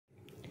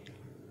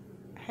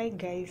Hi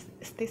guys,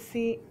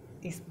 Stacy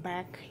is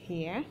back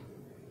here.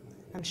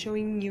 I'm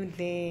showing you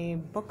the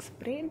box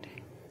braid.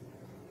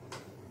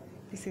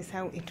 This is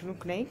how it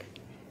look like.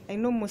 I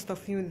know most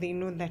of you, they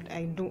know that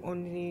I do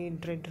only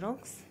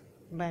dreadlocks,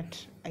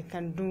 but I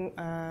can do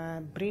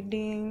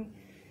braiding,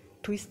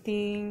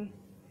 twisting,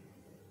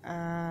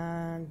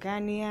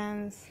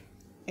 Ghanaians,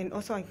 and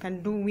also I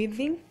can do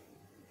weaving.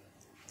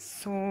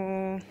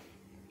 So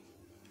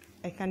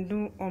I can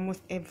do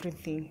almost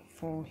everything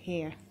for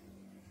hair.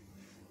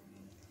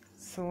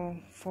 So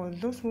for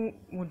those who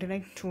would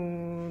like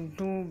to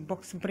do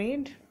box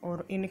braid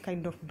or any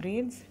kind of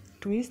braids,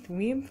 twist,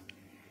 weave,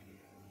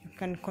 you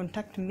can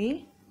contact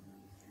me.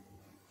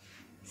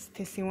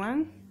 Stacy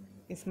Wang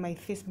is my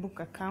Facebook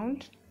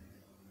account,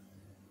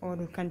 or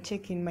you can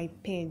check in my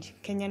page,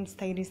 Kenyan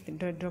Stylist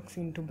Dreadlocks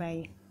in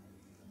Dubai.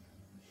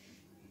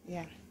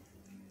 Yeah,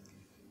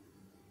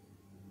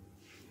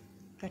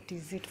 that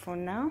is it for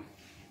now,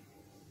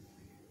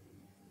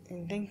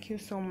 and thank you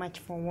so much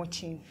for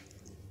watching.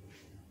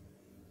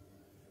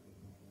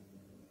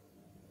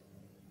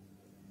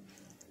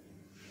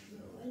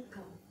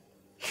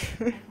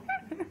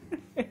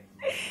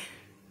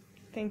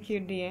 Thank you,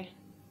 dear.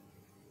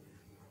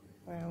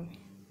 Wow,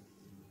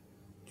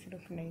 it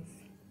looks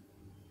nice.